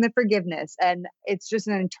choosing the forgiveness. And it's just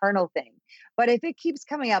an internal thing. But if it keeps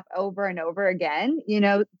coming up over and over again,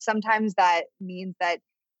 sometimes that means that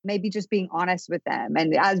maybe just being honest with them.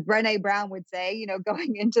 And as Brené Brown would say,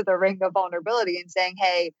 going into the ring of vulnerability and saying,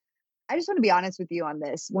 hey, I just want to be honest with you on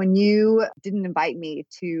this. When you didn't invite me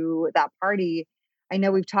to that party, I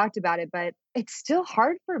know we've talked about it, but it's still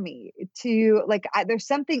hard for me to there's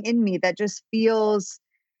something in me that just feels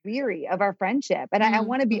weary of our friendship. And I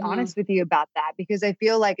want to be honest with you about that, because I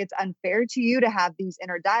feel like it's unfair to you to have these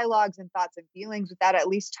inner dialogues and thoughts and feelings without at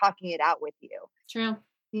least talking it out with you. True.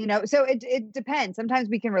 So it depends. Sometimes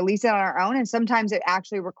we can release it on our own, and sometimes it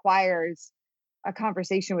actually requires a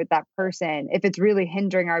conversation with that person if it's really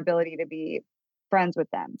hindering our ability to be friends with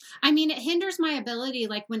them. I mean, it hinders my ability,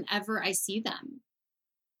 like whenever I see them.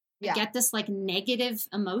 I get this negative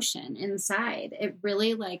emotion inside. It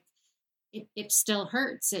really it still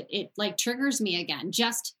hurts. It triggers me again,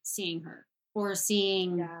 just seeing her or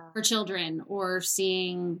seeing her children or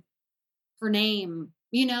seeing her name,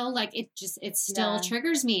 you know, like it still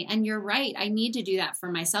triggers me. And you're right. I need to do that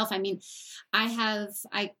for myself. I mean, I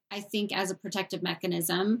think as a protective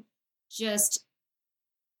mechanism, just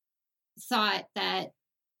thought that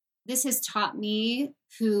this has taught me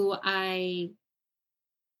who I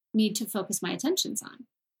need to focus my attentions on,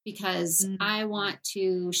 because I want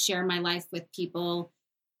to share my life with people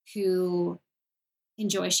who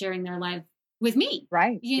enjoy sharing their life with me.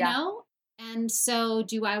 Right. You know? And so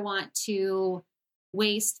do I want to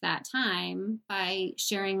waste that time by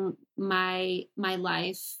sharing my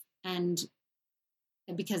life? And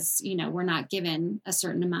because, you know, we're not given a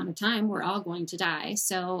certain amount of time, we're all going to die.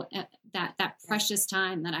 So that precious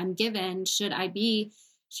time that I'm given, should I be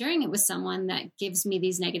sharing it with someone that gives me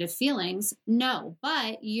these negative feelings? No,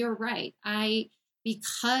 but you're right.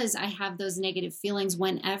 Because I have those negative feelings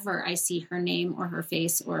whenever I see her name or her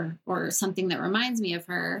face or something that reminds me of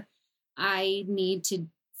her, I need to,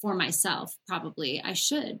 for myself, probably I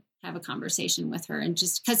should have a conversation with her, and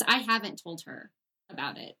just because I haven't told her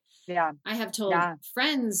about it. Yeah. I have told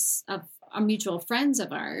friends of mutual friends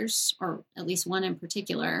of ours, or at least one in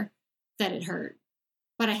particular, that it hurt,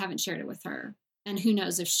 but I haven't shared it with her. And who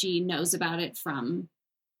knows if she knows about it from,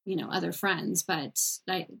 you know, other friends, but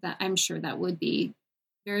I'm sure that would be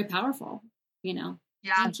very powerful, you know?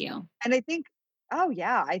 Yeah. Thank you. And I think,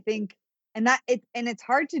 and it's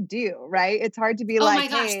hard to do, right? It's hard to be oh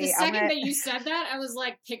like, my gosh, hey, the second that you said that, I was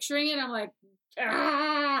like picturing it. I'm like,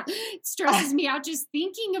 it stresses me out just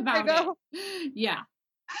thinking about it. Yeah.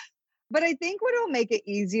 But I think what will make it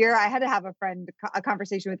easier, I had to have a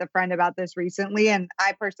conversation with a friend about this recently, and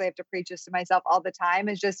I personally have to preach this to myself all the time,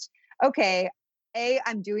 is just, okay,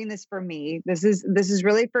 I'm doing this for me. This is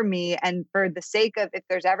really for me. And for the sake of, if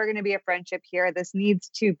there's ever going to be a friendship here, this needs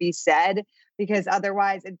to be said, because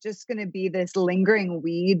otherwise it's just going to be this lingering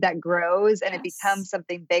weed that grows and it becomes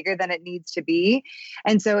something bigger than it needs to be.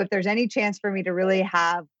 And so if there's any chance for me to really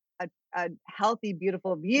have a healthy,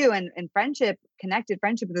 beautiful view and connected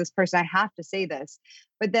friendship with this person, I have to say this.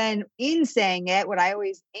 But then in saying it, what I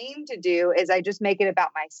always aim to do is I just make it about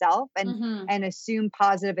myself and assume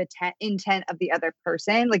positive intent of the other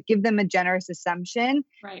person, like give them a generous assumption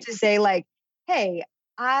to say like, hey,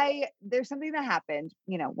 there's something that happened,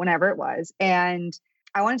 you know, whenever it was. And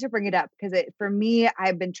I wanted to bring it up because for me,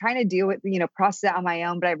 I've been trying to deal with, you know, process it on my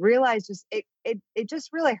own, but I realized it just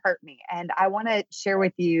really hurt me. And I want to share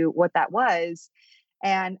with you what that was.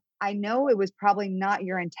 And I know it was probably not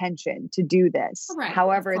your intention to do this. Right,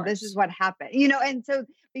 however, this is what happened, you know, and so,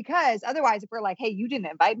 because otherwise if we're like, hey, you didn't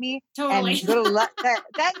invite me, totally. and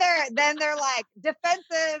then they're like defensive,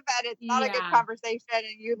 and it's not a good conversation,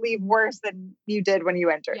 and you leave worse than you did when you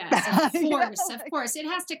entered. Yes, of course. It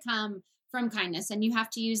has to come from kindness, and you have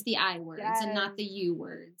to use the I words and not the you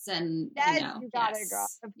words. And you got it, girl.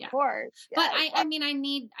 Of course. But I mean, I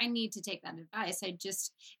need to take that advice.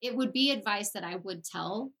 It would be advice that I would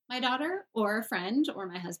tell my daughter or a friend or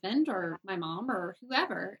my husband or my mom or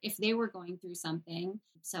whoever if they were going through something.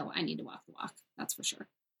 So I need to walk the walk. That's for sure.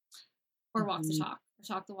 Or walk the talk, or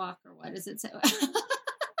talk the walk, or what does it say?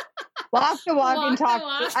 Walk the walk and talk.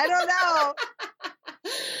 I don't know.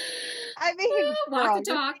 I mean, walk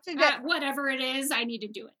the talk, whatever it is, I need to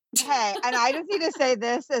do it. Hey, and I just need to say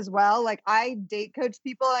this as well. Like, I date coach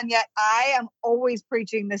people, and yet I am always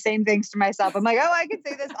preaching the same things to myself. I'm like, oh, I can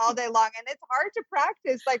say this all day long. And it's hard to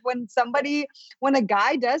practice. Like when a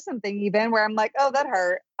guy does something even where I'm like, oh, that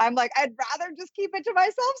hurt. I'm like, I'd rather just keep it to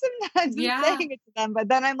myself sometimes than saying it to them. But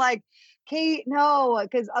then I'm like, Kate, no,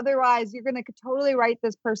 because otherwise you're going to totally write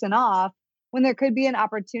this person off when there could be an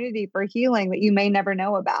opportunity for healing that you may never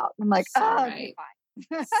know about. I'm like, okay,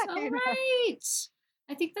 fine. So right.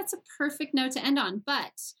 I think that's a perfect note to end on.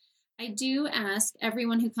 But I do ask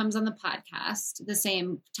everyone who comes on the podcast the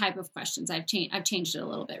same type of questions. I've changed it a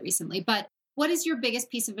little bit recently. But what is your biggest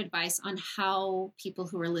piece of advice on how people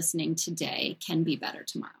who are listening today can be better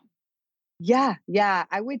tomorrow? Yeah.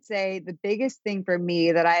 I would say the biggest thing for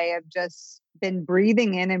me that I have just been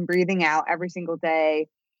breathing in and breathing out every single day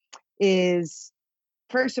is,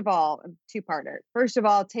 first of all, two-parter. First of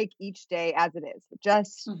all, take each day as it is,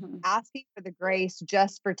 just asking for the grace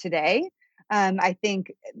just for today. I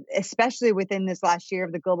think, especially within this last year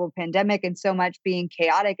of the global pandemic and so much being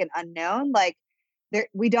chaotic and unknown, like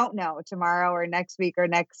we don't know tomorrow or next week or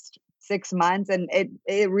next 6 months. And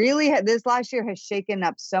it really, this last year has shaken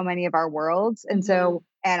up so many of our worlds. And so,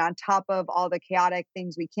 and on top of all the chaotic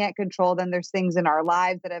things we can't control, then there's things in our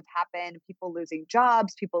lives that have happened, people losing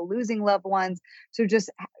jobs, people losing loved ones. So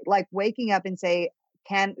just like waking up and say,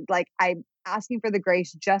 I'm asking for the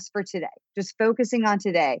grace just for today, just focusing on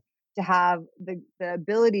today. to have the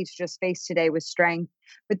ability to just face today with strength,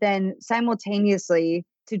 but then simultaneously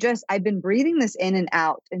to just, I've been breathing this in and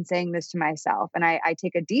out and saying this to myself. And I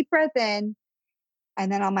take a deep breath in,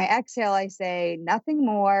 and then on my exhale, I say, nothing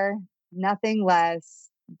more, nothing less,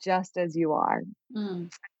 just as you are. Mm.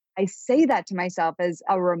 I say that to myself as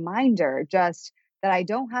a reminder, just that I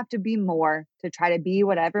don't have to be more to try to be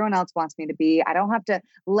what everyone else wants me to be. I don't have to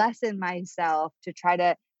lessen myself to try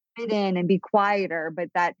to fit in and be quieter, but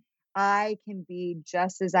that I can be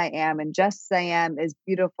just as I am. And just as I am is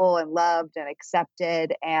beautiful and loved and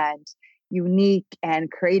accepted and unique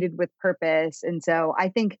and created with purpose. And so I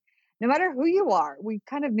think no matter who you are, we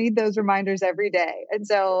kind of need those reminders every day. And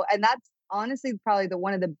so, and that's honestly probably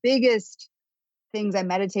one of the biggest things I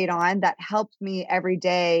meditate on that helps me every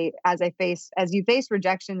day as you face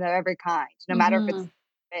rejections of every kind, no matter if it's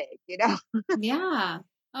big, you know? Yeah.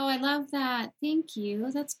 Oh, I love that. Thank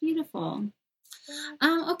you. That's beautiful.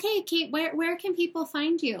 Okay, Kate, where can people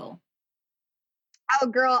find you? Oh,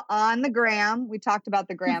 girl, on the gram. We talked about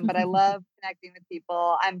the gram, but I love connecting with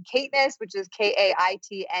people. I'm Kateness, which is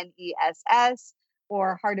Kaitness,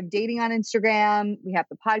 or Heart of Dating on Instagram. We have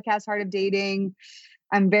the podcast Heart of Dating.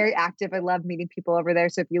 I'm very active. I love meeting people over there.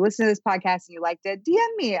 So if you listen to this podcast and you liked it,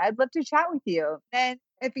 DM me. I'd love to chat with you. And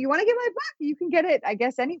if you want to get my book, you can get it, I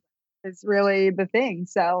guess, anywhere. Is really the thing.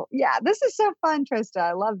 So yeah, this is so fun, Trista.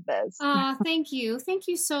 I love this. Thank you. Thank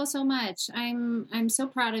you so much. I'm so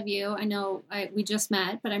proud of you. I know we just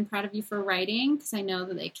met, but I'm proud of you for writing, because I know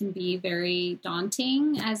that it can be very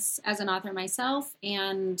daunting as an author myself.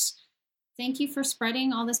 And thank you for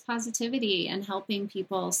spreading all this positivity and helping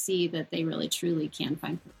people see that they really truly can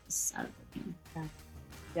find purpose out of working.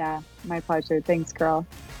 Yeah, my pleasure. Thanks, girl.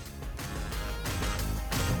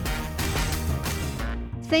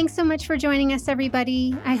 Thanks so much for joining us,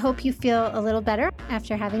 everybody. I hope you feel a little better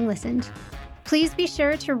after having listened. Please be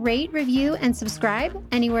sure to rate, review, and subscribe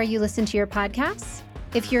anywhere you listen to your podcasts.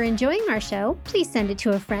 If you're enjoying our show, please send it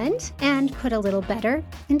to a friend and put a little better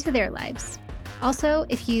into their lives. Also,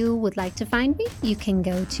 if you would like to find me, you can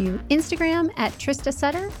go to Instagram at Trista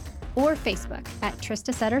Sutter or Facebook at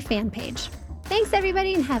Trista Sutter fan page. Thanks,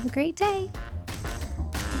 everybody, and have a great day.